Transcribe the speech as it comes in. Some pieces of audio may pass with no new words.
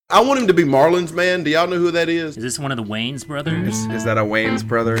I want him to be Marlon's man. Do y'all know who that is? Is this one of the Wayans brothers? Is that a Wayans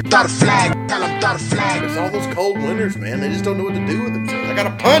brother? Throw the flag, tell him throw the flag. It's all those cold winters, man. They just don't know what to do with themselves. I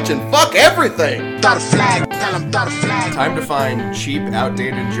gotta punch and fuck everything. Throw the flag, tell him throw the flag. Time to find cheap,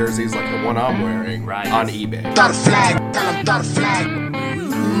 outdated jerseys like the one I'm wearing on eBay. Throw the flag, tell him throw the flag.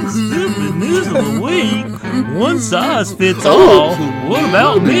 Stupid news of the week. One size fits all. What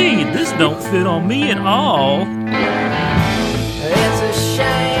about me? This don't fit on me at all. It's a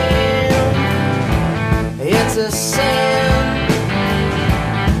shame. It's a sin.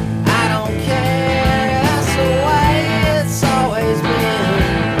 I don't care. That's the way it's always been.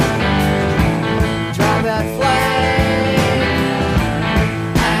 Drop that flag.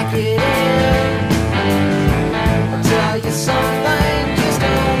 Pack it in. I'll tell you something.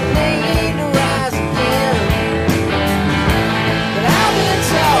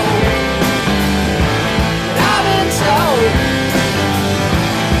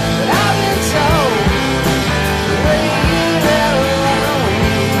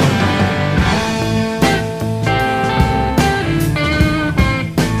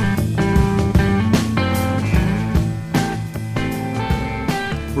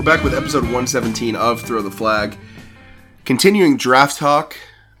 We're back with episode 117 of Throw the Flag. Continuing draft talk.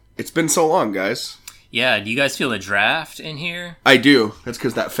 It's been so long, guys. Yeah, do you guys feel a draft in here? I do. That's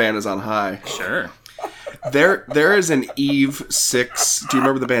because that fan is on high. Sure. There is an Eve 6. Do you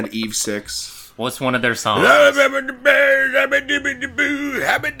remember the band Eve 6? What's one of their songs? That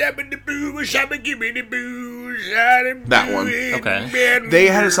one. Okay. They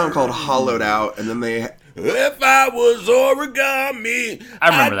had a song called Hollowed Out, and then they... If I was origami, I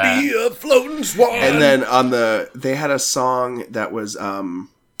remember I'd be a floating swan. And then they had a song that was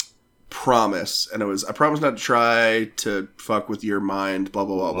Promise, and it was I promise not to try to fuck with your mind, blah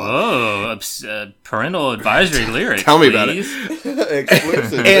blah blah blah. Whoa, parental advisory lyrics. Tell me please. about it.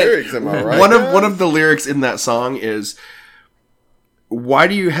 Explicit lyrics, am I right? One of the lyrics in that song is, "Why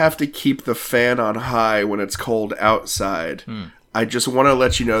do you have to keep the fan on high when it's cold outside? I just want to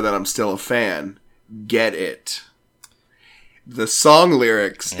let you know that I'm still a fan. Get it." The song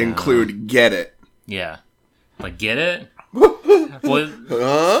lyrics include "Get it." Yeah, like get it. What?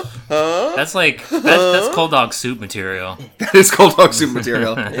 That's like that's cold dog soup material. That is cold dog soup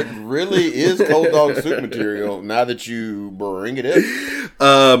material. It really is cold dog soup material. Now that you bring it in,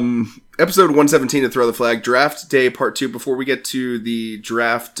 Episode 117 of Throw the Flag, Draft Day Part 2. Before we get to the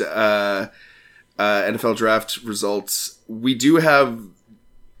draft, NFL draft results, we do have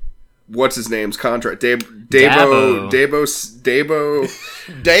what's his name's contract. Damon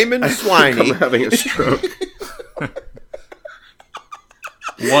Swiney. I'm having a stroke.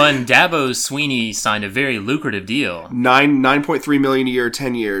 One, Dabo Sweeney signed a very lucrative deal. $9.3 million a year,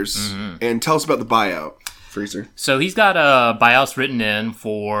 10 years. Mm-hmm. And tell us about the buyout, Freezer. So he's got buyouts written in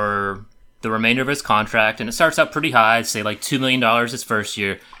for the remainder of his contract, and it starts out pretty high, say like $2 million his first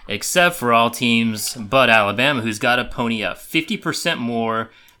year, except for all teams but Alabama, who's got to pony up 50%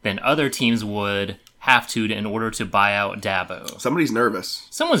 more than other teams would have to in order to buy out Dabo. Somebody's nervous.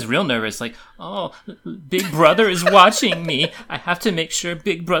 Someone's real nervous, like, oh, Big Brother is watching me. I have to make sure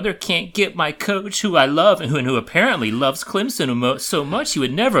Big Brother can't get my coach, who I love, and who apparently loves Clemson so much he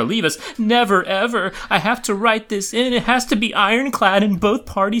would never leave us. Never, ever. I have to write this in. It has to be ironclad, and both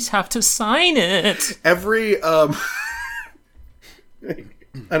parties have to sign it.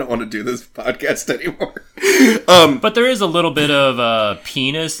 I don't want to do this podcast anymore. But there is a little bit of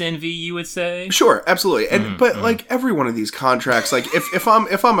penis envy, you would say. Sure, absolutely. And like every one of these contracts, like if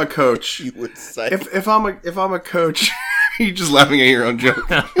I'm a coach, you would say if I'm a coach, you're just laughing at your own joke.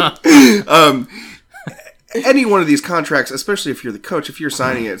 Any one of these contracts, especially if you're the coach, if you're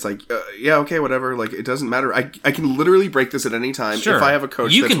signing it, it's like, yeah, okay, whatever. Like, it doesn't matter. I can literally break this at any time. Sure. If I have a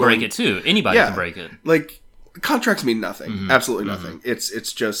coach, you can break it too. Anybody can break it. Like, contracts mean nothing. Absolutely nothing.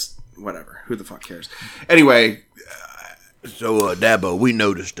 It's just whatever. Who the fuck cares? Anyway. So, Dabo, we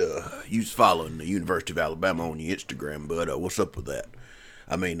noticed you following the University of Alabama on your Instagram, bud. What's up with that?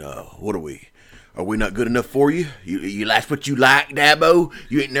 I mean, what are we? Are we not good enough for you? You that's what you like, Dabo?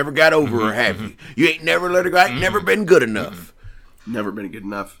 You ain't never got over her, have you? You ain't never let her go. Ain't never been good enough. Never been good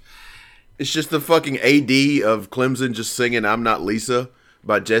enough. It's just the fucking AD of Clemson just singing "I'm Not Lisa"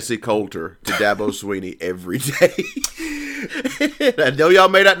 by Jesse Coulter to Dabo Sweeney every day. I know y'all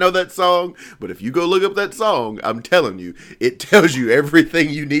may not know that song, but if you go look up that song, I'm telling you, it tells you everything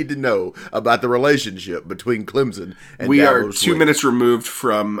you need to know about the relationship between Clemson and we Dabo are Sweeney. 2 minutes removed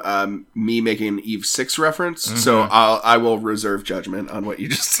from me making an Eve 6 reference, so I will reserve judgment on what you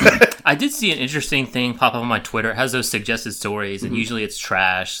just said. I did see an interesting thing pop up on my Twitter. It has those suggested stories, and usually it's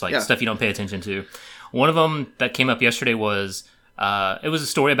trash, like stuff you don't pay attention to. One of them that came up yesterday was It was a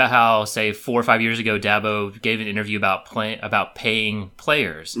story about how, say, 4 or 5 years ago, Dabo gave an interview about paying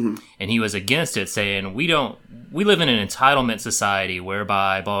players, and he was against it, saying we live in an entitlement society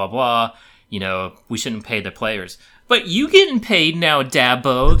whereby blah blah blah. We shouldn't pay the players. But you getting paid now,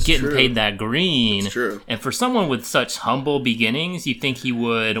 Dabo, paid that green. It's true. And for someone with such humble beginnings, you'd think he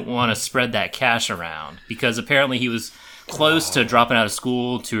would want to spread that cash around. Because apparently he was close to dropping out of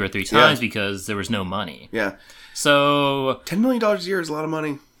school 2 or 3 times because there was no money. Yeah. So $10 million a year is a lot of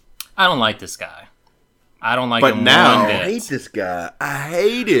money. I don't like this guy. I don't like But him now- one bit. I hate this guy. I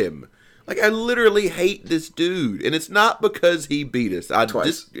hate him. Like, I literally hate this dude. And it's not because he beat us.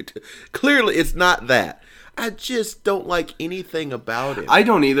 Clearly, it's not that. I just don't like anything about him. I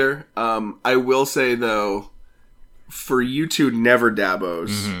don't either. I will say, though, for you two never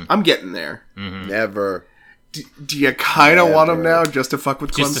Dabos, I'm getting there. Never. Do you kind of want him now just to fuck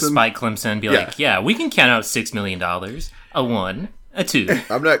with Clemson? Just to spite Clemson and be like, yeah, we can count out $6 million. A 1, a 2.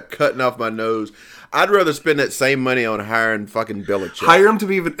 I'm not cutting off my nose. I'd rather spend that same money on hiring fucking Belichick. Hire him to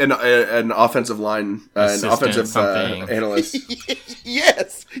be an offensive line, an Assistant, offensive something. analyst.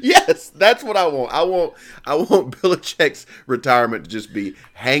 Yes, that's what I want. I want Belichick's retirement to just be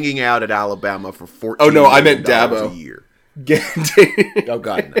hanging out at Alabama for $14 Oh, no, I meant million Dabo. a year. Get- Oh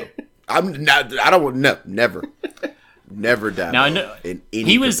God, no. I'm not. I don't want. No, never Dabo. Now, I know in any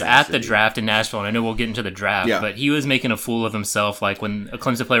he was at the capacity. draft in Nashville, and I know we'll get into the draft, Yeah. but he was making a fool of himself. Like when a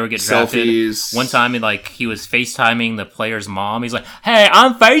Clemson player would get drafted, Selfies. one time he was FaceTiming the player's mom. He's like, "Hey,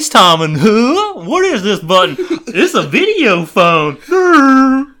 I'm FaceTiming. Huh? What is this button? It's a video phone.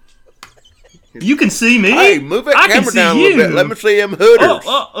 You can see me. Hey, move that I can camera see down a you. little bit. Let me see them hooters.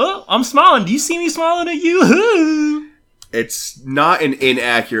 I'm smiling. Do you see me smiling at you? It's not an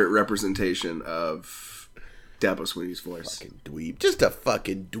inaccurate representation of Dabo Swinney's voice. Fucking dweeb. Just a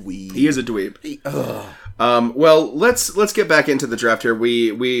fucking dweeb. He is a dweeb. Well, let's get back into the draft here.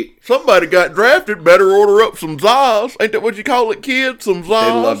 We Somebody got drafted. Better order up some Zaz. Ain't that what you call it, kids? Some Zaz.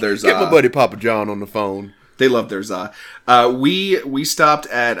 They love their Get Zaz. my buddy Papa John on the phone. They love their za. We stopped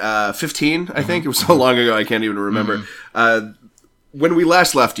at 15, I think. It was so long ago I can't even remember. When we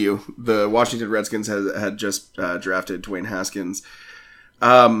last left you, the Washington Redskins had just drafted Dwayne Haskins.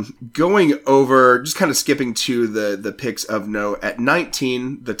 Going over, just kind of skipping to the picks of note. At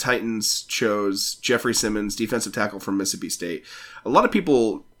 19, the Titans chose Jeffrey Simmons, defensive tackle from Mississippi State. A lot of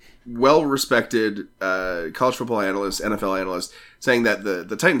people, well-respected college football analysts, NFL analysts, saying that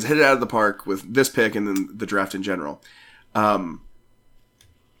the Titans hit it out of the park with this pick and then the draft in general.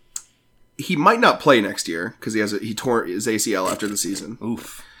 He might not play next year because he tore his ACL after the season.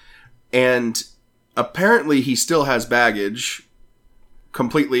 Oof. And apparently he still has baggage,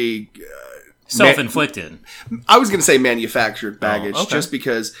 completely Self-inflicted. I was going to say manufactured baggage, okay. just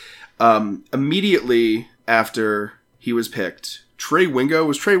because immediately after he was picked, Trey Wingo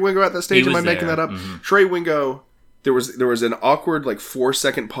at that stage? He Am I was making there. that up? Mm-hmm. Trey Wingo, there was an awkward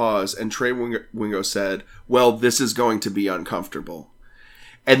 4-second pause, and Trey Wingo said, "Well, this is going to be uncomfortable."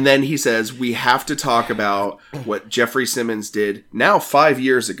 And then he says, "We have to talk about what Jeffrey Simmons did now 5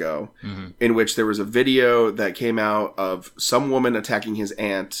 years ago, in which there was a video that came out of some woman attacking his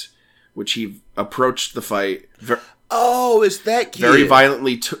aunt, which he approached the fight Oh, it's that kid. very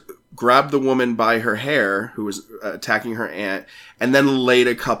violently, grabbed the woman by her hair who was attacking her aunt, and then laid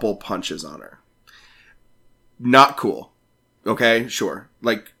a couple punches on her. Not cool. Okay, sure.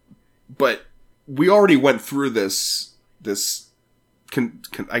 But we already went through this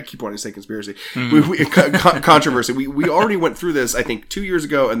I keep wanting to say conspiracy. Controversy. We already went through this, I think, 2 years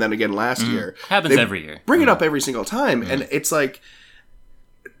ago and then again last year. Happens They every year. Bring it up every single time. And it's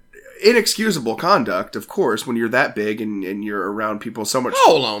inexcusable conduct, of course, when you're that big and you're around people so much.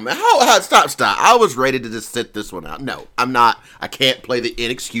 Hold on, man. Stop. I was ready to just sit this one out. No, I'm not. I can't play the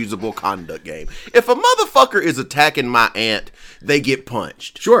inexcusable conduct game. If a motherfucker is attacking my aunt, they get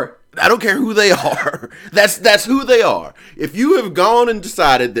punched. Sure. I don't care who they are. That's who they are. If you have gone and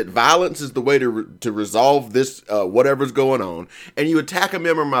decided that violence is the way to resolve this whatever's going on, and you attack a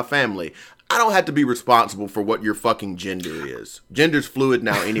member of my family, I don't have to be responsible for what your fucking gender is. Gender's fluid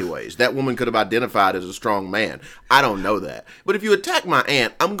now anyways. That woman could have identified as a strong man. I don't know that. But if you attack my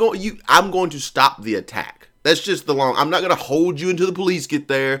aunt, I'm going to stop the attack. That's just I'm not going to hold you until the police get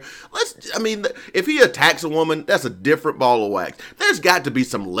there. If he attacks a woman, that's a different ball of wax. There's got to be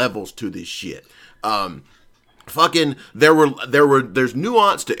some levels to this shit. There's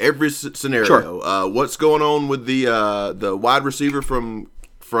nuance to every scenario. Sure. What's going on with the wide receiver from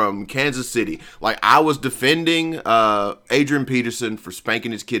from Kansas City. Like, I was defending Adrian Peterson for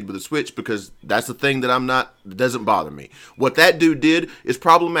spanking his kid with a switch because that's the thing that doesn't bother me. What that dude did is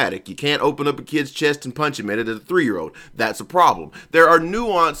problematic. You can't open up a kid's chest and punch him in it as a 3-year-old. That's a problem. There are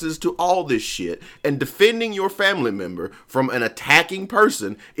nuances to all this shit, and defending your family member from an attacking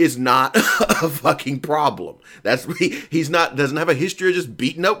person is not a fucking problem. Doesn't have a history of just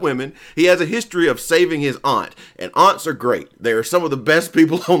beating up women. He has a history of saving his aunt, and aunts are great. They are some of the best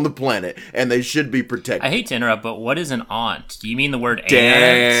people on the planet, and they should be protected. I hate to interrupt, but what is an aunt? Do you mean the word aunt?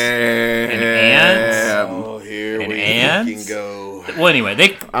 Damn. An aunt? Oh, here An we aunt? fucking go. Well,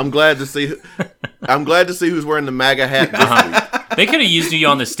 anyway, I'm glad to see who's wearing the MAGA hat this week. they could have used you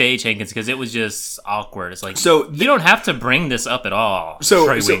on the stage, Hankins, because it was just awkward. It's like, So you don't have to bring this up at all. So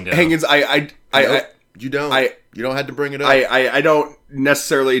Wingo. Hankins, You don't have to bring it up. I don't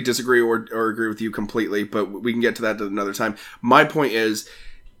necessarily disagree or agree with you completely, but we can get to that at another time. My point is,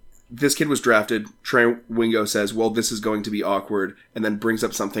 this kid was drafted. Trey Wingo says, well, this is going to be awkward, and then brings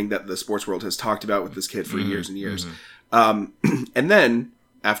up something that the sports world has talked about with this kid for years and years. And then,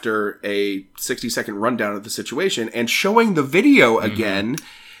 after a 60-second rundown of the situation and showing the video again,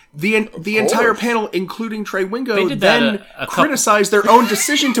 the entire panel, including Trey Wingo, then criticized their own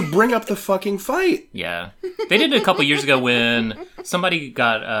decision to bring up the fucking fight. Yeah. They did it a couple years ago when somebody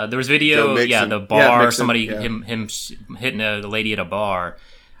got, there was video, the bar, Mixon, somebody, him hitting the lady at a bar.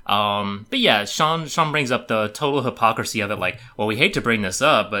 But yeah, Sean brings up the total hypocrisy of it, like, well, we hate to bring this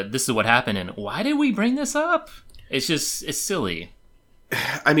up, but this is what happened, and why did we bring this up? It's silly.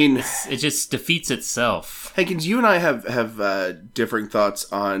 I mean, It just defeats itself. Hankins, you and I have differing thoughts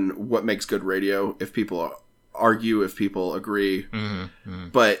on what makes good radio. If people argue, if people agree,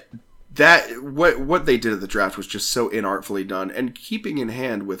 but what they did at the draft was just so inartfully done, and keeping in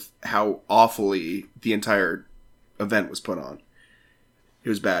hand with how awfully the entire event was put on. It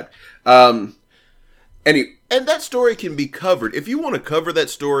was bad. And that story can be covered. If you want to cover that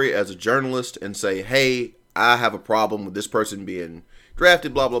story as a journalist and say, hey, I have a problem with this person being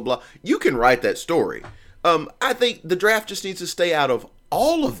drafted, blah, blah, blah, you can write that story. I think the draft just needs to stay out of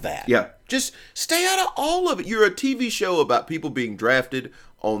all of that. Yeah. Just stay out of all of it. You're a TV show about people being drafted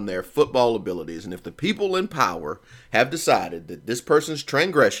on their football abilities. And if the people in power have decided that this person's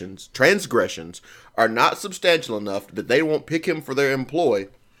transgressions are not substantial enough that they won't pick him for their employ,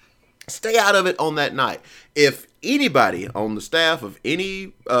 stay out of it on that night. If anybody on the staff of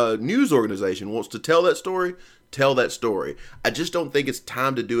any news organization wants to tell that story, tell that story. I just don't think it's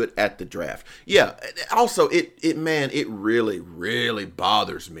time to do it at the draft. Yeah. Also, it really, really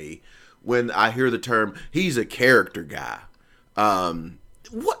bothers me when I hear the term, he's a character guy.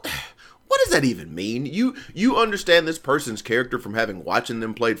 What does that even mean? You understand this person's character from having watching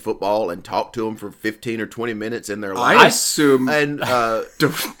them play football and talk to them for 15 or 20 minutes in their life. I assume... And hold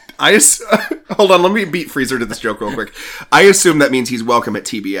on, let me beat Freezer to this joke real quick. I assume that means he's welcome at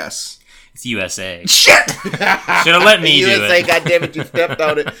TBS. It's USA. Shit! Should have let me do USA, it. goddammit, you stepped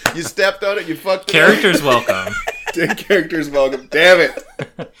on it. You stepped on it, you fucked it Characters welcome. Characters welcome. Damn it.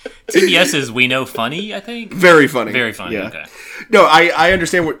 TBS is We Know Funny, I think. Very funny. Very funny. Yeah. Okay. No, I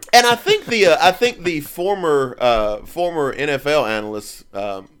understand what... And I think the former NFL analyst,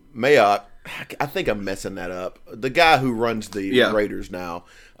 Mayock, I think I'm messing that up. The guy who runs the Raiders now,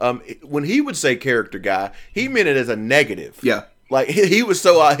 when he would say character guy, he meant it as a negative. Yeah. Like he was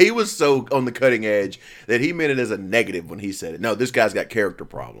so on the cutting edge that he meant it as a negative when he said it. No, this guy's got character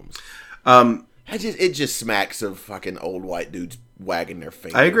problems. It just smacks of fucking old white dudes wagging their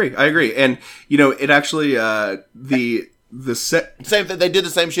finger. I agree. And it actually same thing. They did the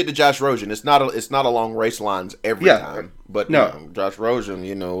same shit to Josh Rosen. It's not along race lines every time. But no, Josh Rosen,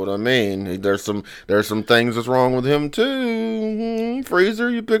 you know what I mean. There's some things that's wrong with him too. Freezer,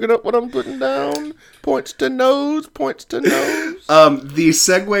 you picking up what I'm putting down? Points to nose. The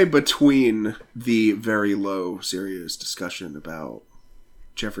segue between the very low, serious discussion about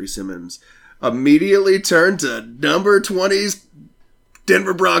Jeffrey Simmons immediately turned to number 20's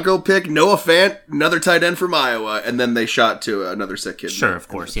Denver Bronco pick, Noah Fant, another tight end from Iowa, and then they shot to another sick kid. Sure, of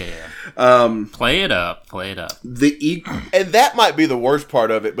course, yeah. Play it up. And that might be the worst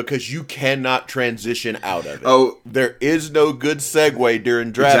part of it because you cannot transition out of it. Oh, there is no good segue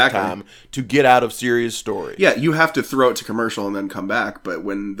during draft time to get out of serious story. Yeah, you have to throw it to commercial and then come back. But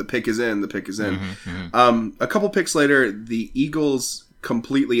when the pick is in, the pick is in. A couple picks later, the Eagles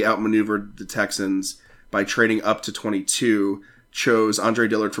completely outmaneuvered the Texans by trading up to 22. Chose Andre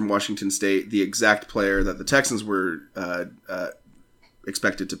Dillard from Washington State, the exact player that the Texans were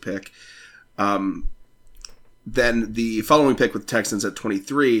expected to pick. Then the following pick with the Texans at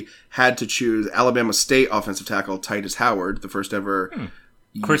 23 had to choose Alabama State offensive tackle Titus Howard, the first ever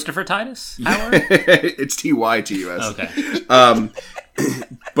Christopher Titus Howard? It's Tytus. Okay.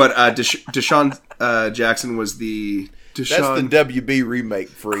 But Deshaun Jackson was the Deshaun. That's the WB remake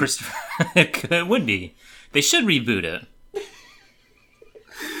free. Christopher. It would be. They should reboot it.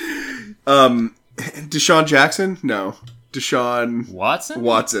 Deshaun Jackson? No. Deshaun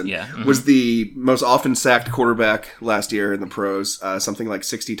Watson? Yeah. Mm-hmm. Was the most often sacked quarterback last year in the pros, something like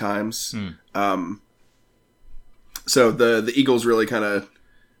 60 times. So the Eagles really kind of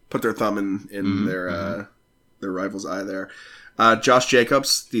put their thumb in their rival's eye there. Josh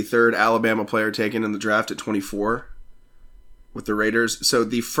Jacobs, the third Alabama player taken in the draft at 24 with the Raiders. So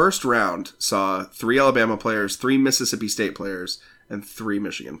the first round saw 3 Alabama players, 3 Mississippi State players, and 3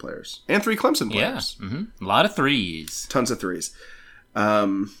 Michigan players. And 3 Clemson players. Yeah. A lot of threes. Tons of threes.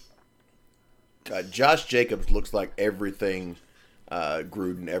 Josh Jacobs looks like everything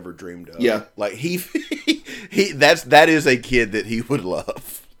Gruden ever dreamed of. Yeah. Like that is a kid that he would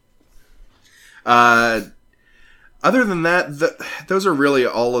love. Other than that, those are really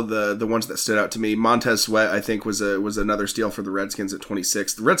all of the ones that stood out to me. Montez Sweat, I think, was another steal for the Redskins at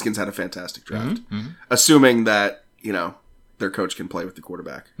 26. The Redskins had a fantastic draft, assuming that their coach can play with the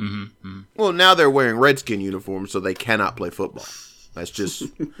quarterback. Well, now they're wearing Redskin uniforms, so they cannot play football. That's just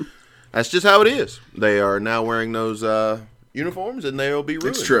how it is. They are now wearing those uniforms, and they'll be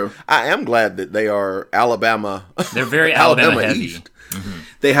ruined. It's true. I am glad that they are Alabama. They're very Alabama heavy. East.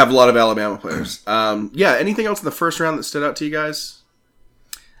 They have a lot of Alabama players. Anything else in the first round that stood out to you guys?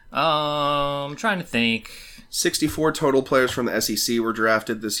 I'm trying to think. 64 total players from the SEC were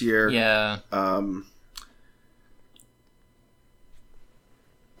drafted this year. Yeah.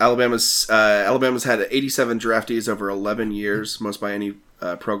 Alabama's had 87 draftees over 11 years, most by any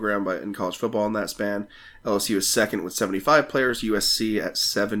program in college football in that span. LSU is second with 75 players. USC at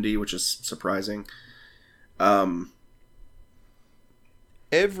 70, which is surprising.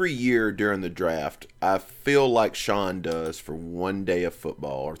 Every year during the draft, I feel like Sean does for 1 day of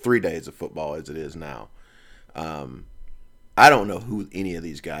football, or 3 days of football as it is now. I don't know who any of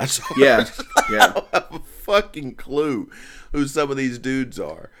these guys are. Yeah. I don't have a fucking clue who some of these dudes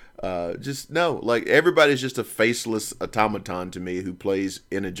are. Everybody's just a faceless automaton to me who plays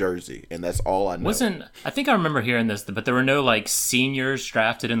in a jersey, and that's all I know. I think I remember hearing this, but there were no seniors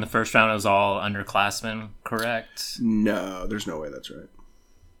drafted in the first round. It was all underclassmen, correct? No, there's no way that's right.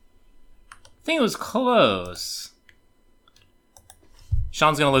 I think it was close.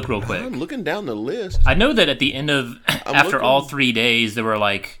 Sean's going to look real quick. I'm looking down the list. I know that at the end of, after all 3 days, there were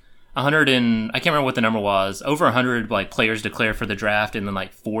 100 and, I can't remember what the number was, over 100 players declared for the draft, and then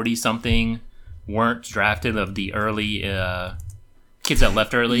 40-something weren't drafted of the early kids that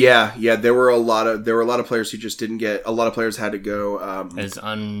left early. Yeah, there were a lot of players who just didn't get. A lot of players had to go as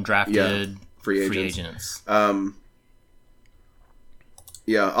undrafted free agents.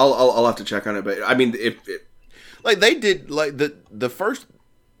 Yeah, I'll have to check on it, but I mean, if they did the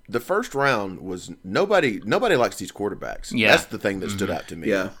first round was nobody likes these quarterbacks. Yeah, that's the thing that stood out to me.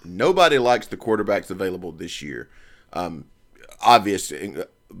 Yeah, nobody likes the quarterbacks available this year. Obvious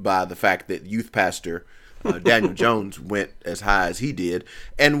by the fact that youth pastor Daniel Jones went as high as he did,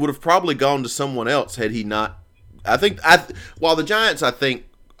 and would have probably gone to someone else had he not. While the Giants, I think,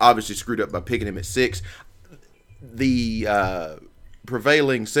 obviously screwed up by picking him at 6. The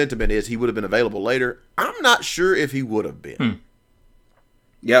prevailing sentiment is he would have been available later. I'm not sure if he would have been.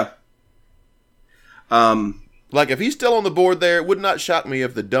 Yeah. If he's still on the board there, it would not shock me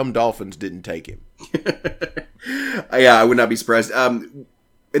if the dumb Dolphins didn't take him. Yeah, I would not be surprised. And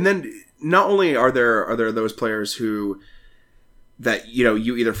then not only are there those players who that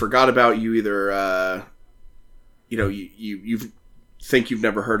you either forgot about, you either you think you've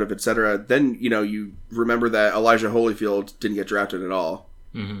never heard of, etc. Then you remember that Elijah Holyfield didn't get drafted at all.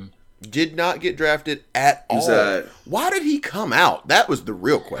 Mm-hmm. Did not get drafted at all. Why did he come out? That was the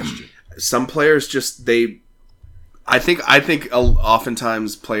real question. Some players just I think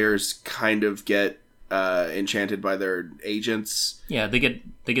oftentimes players kind of get enchanted by their agents. Yeah, they get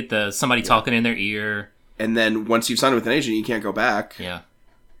somebody talking in their ear, and then once you've signed with an agent, you can't go back. Yeah.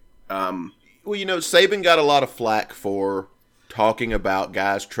 Well, Saban got a lot of flack for talking about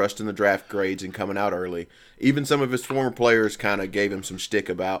guys trusting the draft grades and coming out early. Even some of his former players kind of gave him some shtick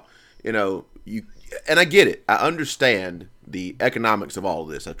about, and I get it. I understand the economics of all of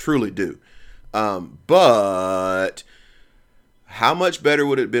this. I truly do. But how much better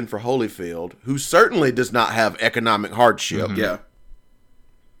would it have been for Holyfield, who certainly does not have economic hardship,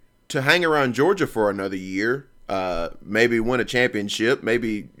 to hang around Georgia for another year, maybe win a championship,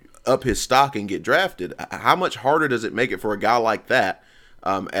 maybe up his stock and get drafted? How much harder does it make it for a guy like that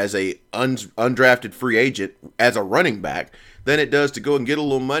as a undrafted free agent, as a running back, than it does to go and get a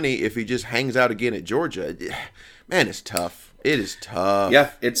little money if he just hangs out again at Georgia. Man, it's tough. It is tough.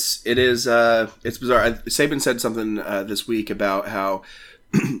 Yeah, it's bizarre. Saban said something this week about how,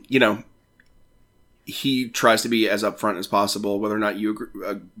 he tries to be as upfront as possible, whether or not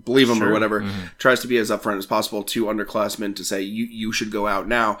you believe him or whatever, tries to be as upfront as possible to underclassmen to say you should go out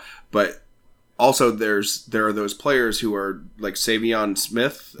now. But also there are those players who are like Savion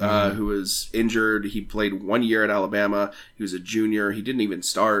Smith, who was injured. He played 1 year at Alabama. He was a junior. He didn't even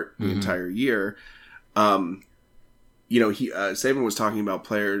start the entire year. Saban was talking about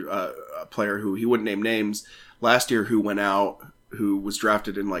a player who he wouldn't name names last year who went out, who was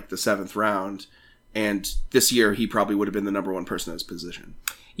drafted in like the 7th round. And this year, he probably would have been the number one person in his position.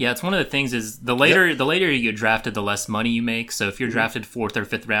 Yeah, it's one of the things is the later you get drafted, the less money you make. So if you're drafted 4th or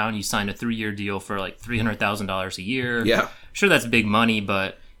 5th round, you sign a 3-year deal for like $300,000 a year. Yeah, sure, that's big money,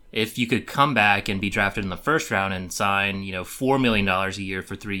 but if you could come back and be drafted in the 1st round and sign, $4 million a year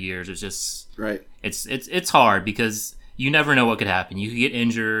for 3 years, it's just right. It's hard because you never know what could happen. You could get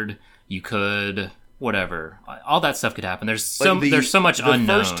injured. You could whatever. All that stuff could happen. There's so much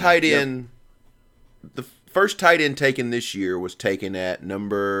unknown. The first tight end taken this year was taken at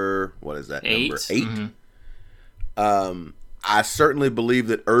number 8. Number 8. Mm-hmm. I certainly believe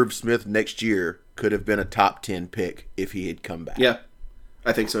that Irv Smith next year could have been a top 10 pick if he had come back. Yeah,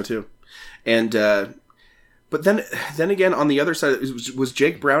 I think so too. And but then again, on the other side, was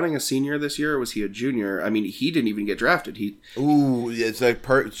Jake Browning a senior this year, or was he a junior? I mean, he didn't even get drafted. It's like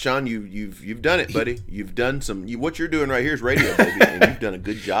Sean, you've done it, buddy. You've done what you're doing right here is radio, baby, and you've done a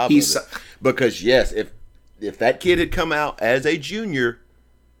good job of it. Because yes, if that kid had come out as a junior,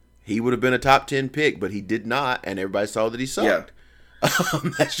 he would have been a top 10 pick, but he did not, and everybody saw that he sucked. Yeah.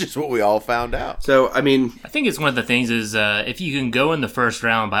 That's just what we all found out. So, I mean, I think it's one of the things is if you can go in the 1st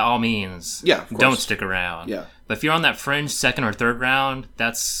round, by all means, don't stick around. Yeah. But if you're on that fringe 2nd or 3rd round,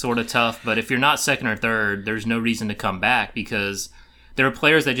 that's sort of tough. But if you're not 2nd or 3rd, there's no reason to come back because there are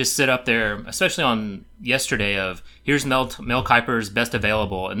players that just sit up there, especially on yesterday of, here's Mel Kiper's best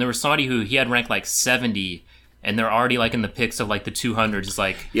available. And there was somebody who he had ranked like 70, and they're already like in the picks of like the 200s. It's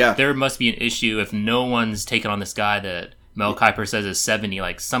like, there must be an issue if no one's taken on this guy that Mel Kiper says is 70.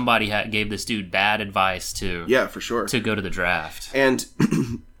 Like somebody gave this dude bad advice to for sure to go to the draft. And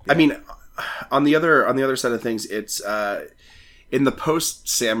I mean, on the other side of things, it's in the post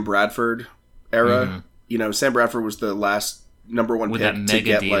Sam Bradford era. Sam Bradford was the last number one with pick that mega to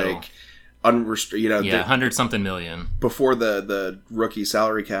get deal. Like unrestricted. 100-something million before the rookie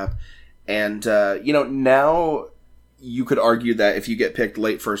salary cap, and now. You could argue that if you get picked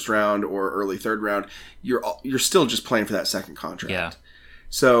late 1st round or early 3rd round, you're still just playing for that second contract. Yeah.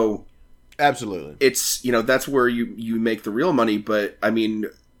 So, absolutely, it's that's where you make the real money. But I mean,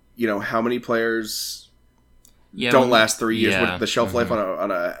 how many players don't last 3 years? What the shelf life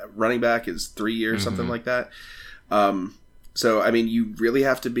on a running back is 3 years, something like that. So I mean, you really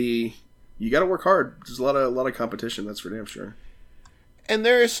have to be. You got to work hard. There's a lot of competition. That's for damn sure. And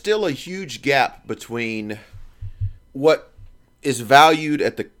there is still a huge gap between what is valued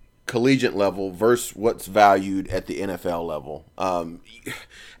at the collegiate level versus what's valued at the NFL level. And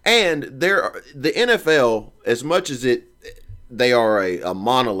the NFL, as much as they are a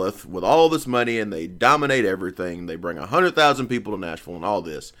monolith with all this money and they dominate everything, they bring 100,000 people to Nashville and all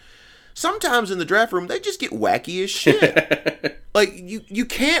this. Sometimes in the draft room, they just get wacky as shit. Like, you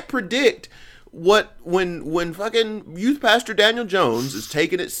can't predict when fucking youth pastor Daniel Jones is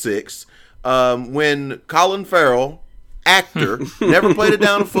taken at 6, when Colin Farrell, actor, never played a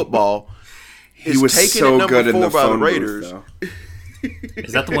down of football, he was taken so at number good 4 in the by the phone Raiders.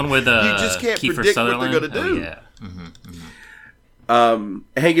 Is that the one with you just can't Kiefer predict Sutherland? what they're going to do. Oh,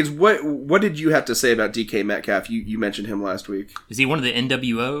 yeah. Hankins, what did you have to say about DK Metcalf? You mentioned him last week. Is he one of the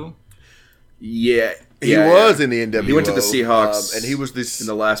NWO? Yeah. He was in the NWO. He went to the Seahawks, and he was in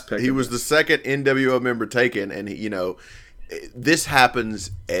the last pick. He was the second NWO member taken, and this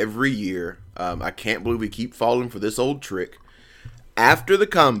happens every year. I can't believe we keep falling for this old trick. After the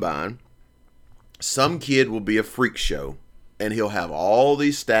combine, some kid will be a freak show, and he'll have all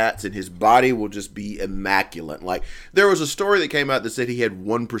these stats, and his body will just be immaculate. Like, there was a story that came out that said he had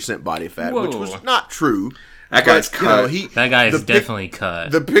 1% body fat, which was not true. That guy's cut. That guy is definitely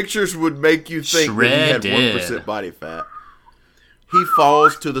cut. The pictures would make you think that he had 1% body fat. He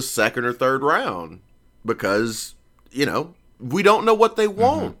falls to the 2nd or 3rd round because, we don't know what they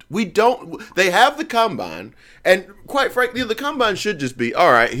want. They have the combine, and quite frankly, the combine should just be,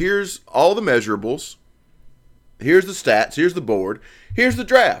 all right, here's all the measurables. Here's the stats. Here's the board. Here's the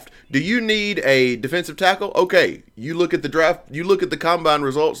draft. Do you need a defensive tackle? Okay, you look at the draft. You look at the combine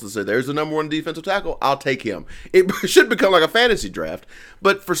results and say, there's the number one defensive tackle. I'll take him. It should become like a fantasy draft.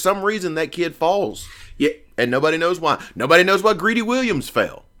 But for some reason, that kid falls. Yeah. And nobody knows why. Nobody knows why Greedy Williams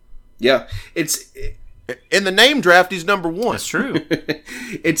fell. Yeah. In the name draft, he's number one. That's true.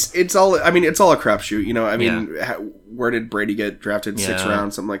 It's all. I mean, it's all a crapshoot. You know. I mean, where did Brady get drafted? 6th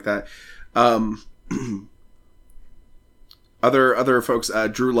round, something like that. Other folks.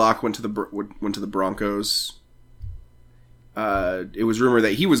 Drew Lock went to the Broncos. It was rumored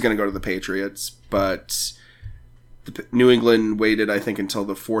that he was going to go to the Patriots, but New England waited, I think, until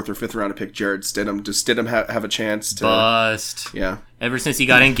the 4th or 5th round to pick Jared Stidham. Does Stidham have a chance to bust? Yeah. Ever since he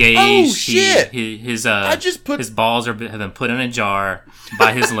got engaged, Oh, shit. his balls have been put in a jar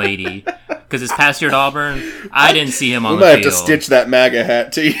by his lady. Because this past year at Auburn, I didn't see him on the might field. have to stitch that MAGA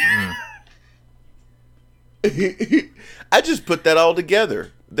hat to you. I just put that all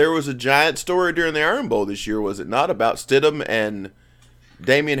together. There was a giant story during the Iron Bowl this year, was it not, about Stidham and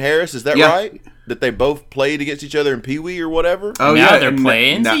Damian Harris? Is that right? That they both played against each other in Pee Wee or whatever? Oh, now they're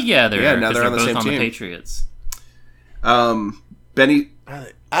playing together. Yeah, now they're on the both same on team. the Patriots. Benny.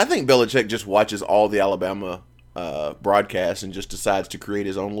 I think Belichick just watches all the Alabama broadcasts and just decides to create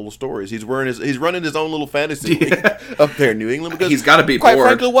his own little stories. He's running his own little fantasy league up there in New England because he's got to be quite bored.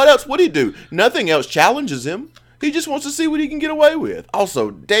 frankly, what else would he do? Nothing else challenges him. He just wants to see what he can get away with. Also,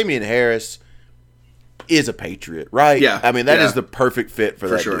 Damian Harris is a Patriot, right? Yeah. I mean, that is the perfect fit for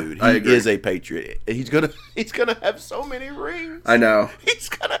that sure. dude. I He agree. is a Patriot. He's gonna have so many rings. I know. He's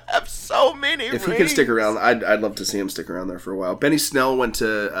gonna have so many rings. If he can stick around, I'd love to see him stick around there for a while. Benny Snell went to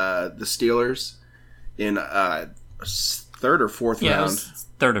the Steelers in 3rd or 4th Yeah, it round. was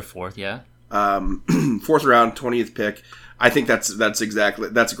 3rd or 4th, yeah. 4th round, 20th pick. I think that's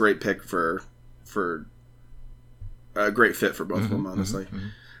a great pick for a great fit for both of them, honestly.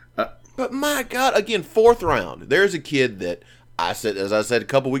 But my God, again, 4th round. There's a kid that as I said a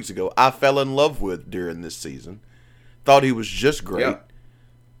couple weeks ago, I fell in love with during this season. Thought he was just great. Yeah.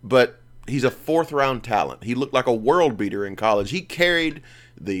 But he's a 4th round talent. He looked like a world beater in college. He carried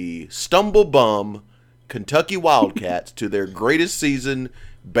the stumble bum Kentucky Wildcats to their greatest season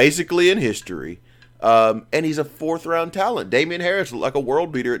basically in history. And he's a 4th round talent. Damian Harris looked like a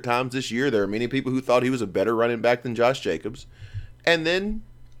world beater at times this year. There are many people who thought he was a better running back than Josh Jacobs. And then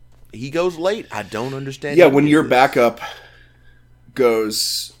he goes late. I don't understand. Yeah, when your backup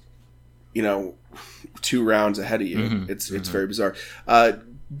goes, 2 rounds ahead of you, it's very bizarre.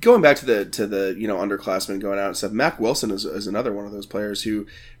 Going back to the underclassmen going out and stuff, Mac Wilson is another one of those players who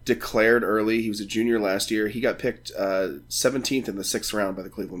declared early. He was a junior last year. He got picked 17th in the 6th round by the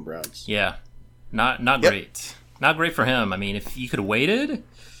Cleveland Browns. Yeah. Not great. Not great for him. I mean, if you could have waited.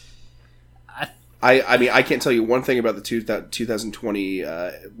 I mean, I can't tell you one thing about the 2020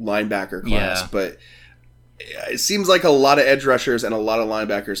 linebacker class, but it seems like a lot of edge rushers and a lot of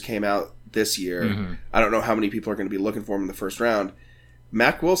linebackers came out this year. I don't know how many people are going to be looking for him in the 1st round.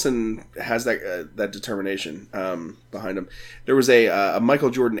 Mac Wilson has that determination behind him. There was a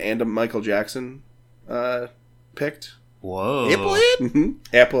Michael Jordan and a Michael Jackson picked. Whoa. Applehead?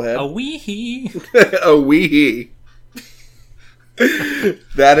 Applehead. A wee-hee. A wee.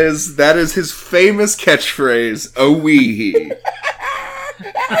 That is his famous catchphrase. A wee.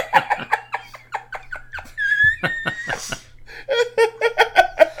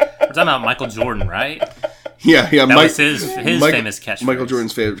 We're talking about Michael Jordan, right? Yeah. That was his famous catchphrase. Michael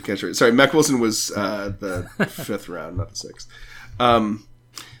Jordan's favorite catchphrase. Sorry, Mac Wilson was the 5th round, not the 6th.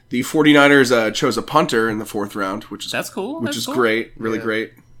 The 49ers chose a punter in the 4th round, which is That's cool. Which That's is cool. great, really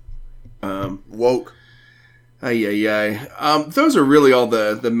great. Woke. Those are really all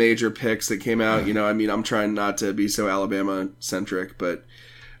the major picks that came out. I mean, I'm trying not to be so Alabama centric, but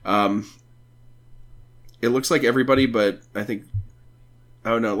it looks like everybody, but I think,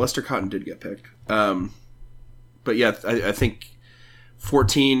 oh no, Lester Cotton did get picked. But yeah, I think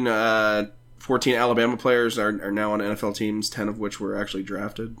 14 Alabama players are now on NFL teams, 10 of which were actually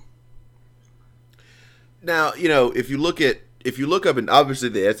drafted. Now, if you look up, and obviously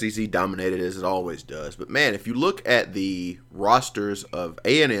the SEC dominated as it always does, but man, if you look at the rosters of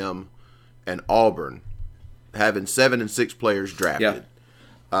A&M and Auburn having 7 and 6 players drafted,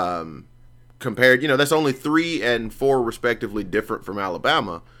 compared, that's only 3 and 4 respectively different from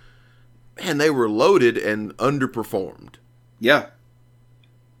Alabama, man, they were loaded and underperformed. Yeah.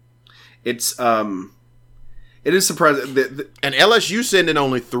 It is surprising. And LSU sending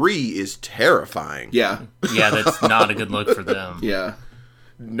only 3 is terrifying. Yeah. Yeah, that's not a good look for them. Yeah.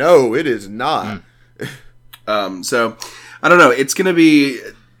 No, it is not. So, I don't know. It's going to be...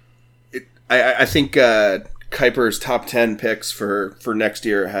 I think Kuiper's top 10 picks for next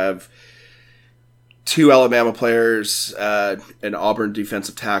year have 2 Alabama players, an Auburn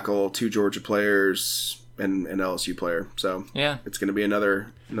defensive tackle, 2 Georgia players, and an LSU player. So Yeah. it's going to be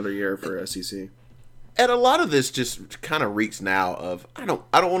another year for SEC. And a lot of this just kind of reeks now of I don't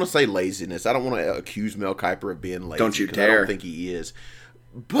want to say laziness. I don't want to accuse Mel Kiper of being lazy. Don't you 'cause dare. I don't think he is.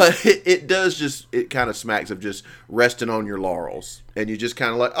 But it does just, it kind of smacks of just resting on your laurels. And you just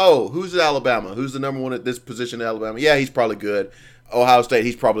kind of like, oh, who's at Alabama? Who's the number one at this position at Alabama? Yeah, he's probably good. Ohio State,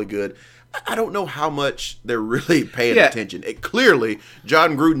 he's probably good. I don't know how much they're really paying attention. Clearly,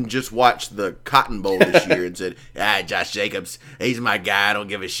 John Gruden just watched the Cotton Bowl this year and said, Josh Jacobs, he's my guy. I don't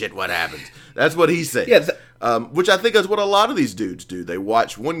give a shit what happens. That's what he said. Yeah, which I think is what a lot of these dudes do. They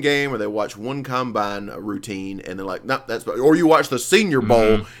watch one game or they watch one combine routine, and they're like, "No, that's." Or you watch the Senior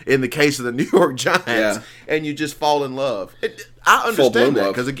Bowl in the case of the New York Giants, and you just fall in love. I understand that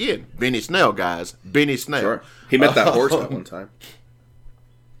because again, Benny Snell, guys, Benny Snell. Sure. He met that horse that one time.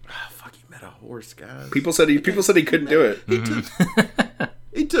 Fuck, he met a horse, guys. People said he couldn't do it.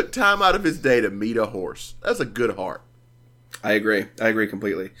 He took time out of his day to meet a horse. That's a good heart. I agree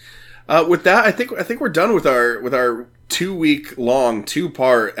completely. With that, I think we're done with our 2-week long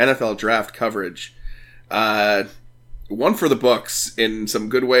 2-part NFL draft coverage. One for the books in some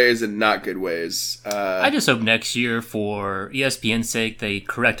good ways and not good ways. I just hope next year, for ESPN's sake, they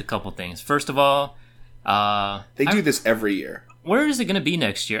correct a couple things. First of all, they do this every year. Where is it going to be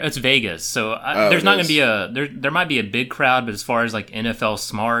next year? It's Vegas, so there's not going to be there might be a big crowd, but as far as like NFL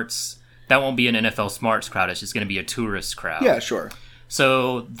smarts, that won't be an NFL smarts crowd. It's just going to be a tourist crowd. Yeah, sure.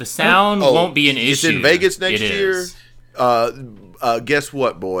 So the sound won't be an issue. It's in Vegas next It year. is. Guess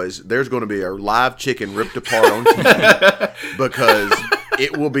what, boys? There's going to be a live chicken ripped apart on TV because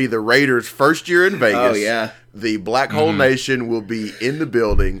it will be the Raiders' first year in Vegas. Oh, yeah. The Black Hole Nation will be in the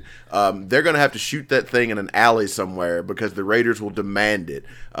building. They're going to have to shoot that thing in an alley somewhere because the Raiders will demand it.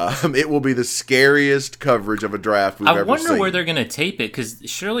 It will be the scariest coverage of a draft we've ever seen. I wonder where they're going to tape it, because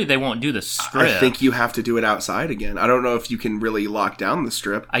surely they won't do the strip. I think you have to do it outside again. I don't know if you can really lock down the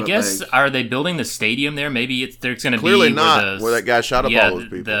strip. I guess, are they building the stadium there? Maybe there's going to be... Clearly not, where that guy shot up all those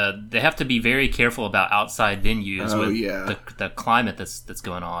people. They have to be very careful about outside venues with the climate that's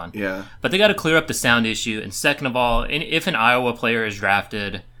going on. Yeah. But they got to clear up the sound issue. And second of all, if an Iowa player is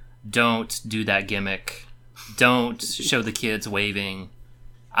drafted, don't do that gimmick. Don't show the kids waving.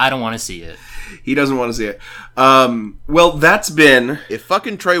 I don't want to see it. He doesn't want to see it. Well, that's been... If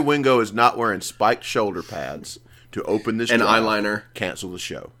fucking Trey Wingo is not wearing spiked shoulder pads to open this and draft, eyeliner, cancel the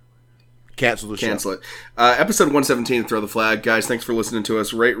show. Cancel it. Episode 117, Throw the Flag. Guys, thanks for listening to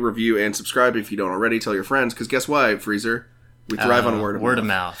us. Rate, review, and subscribe if you don't already. Tell your friends, because guess why, Freezer? We thrive on word of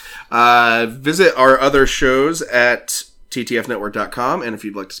mouth. Visit our other shows at ttfnetwork.com, and if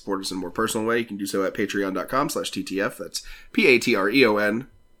you'd like to support us in a more personal way, you can do so at patreon.com/ttf. That's patreon.com/.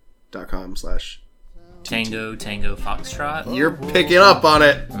 Tango Foxtrot. You're picking up on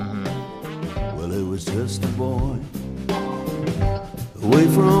it. Well, it was just a boy away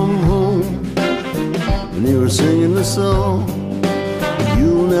from home, and he was singing the song,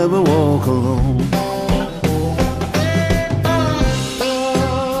 "You'll never walk alone."